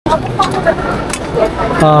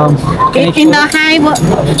In the high,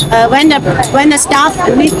 when the staff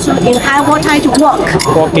needs to in high voltage work,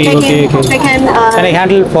 Okay. they can. Can I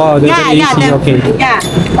handle for the AC? Okay.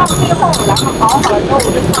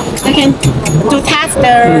 They can to test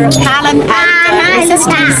the current and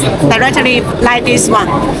resistance directly like this one.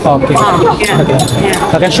 Okay.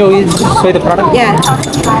 I can show you the product.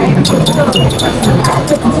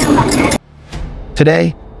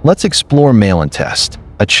 Today, let's explore MayilonTest,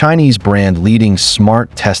 a Chinese brand leading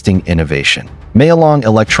smart testing innovation. Mailong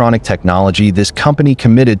Electronic Technology, this company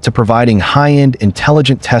committed to providing high-end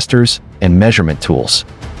intelligent testers and measurement tools.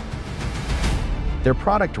 Their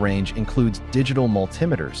product range includes digital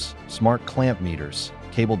multimeters, smart clamp meters,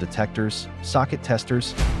 cable detectors, socket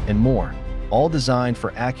testers, and more, all designed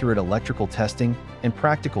for accurate electrical testing and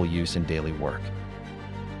practical use in daily work.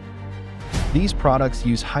 These products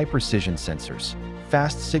use high-precision sensors,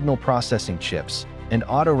 fast signal processing chips, and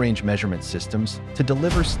auto-range measurement systems to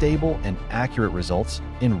deliver stable and accurate results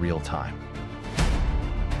in real time.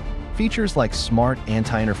 Features like smart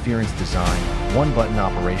anti-interference design, one-button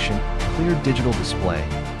operation, clear digital display,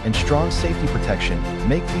 and strong safety protection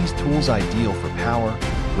make these tools ideal for power,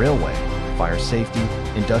 railway, fire safety,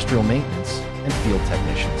 industrial maintenance, and field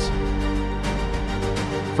technicians.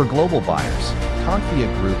 For global buyers, Confia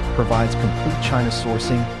Group provides complete China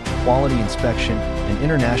sourcing, quality inspection, and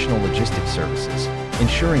international logistics services,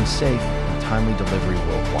 ensuring safe and timely delivery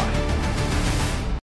worldwide.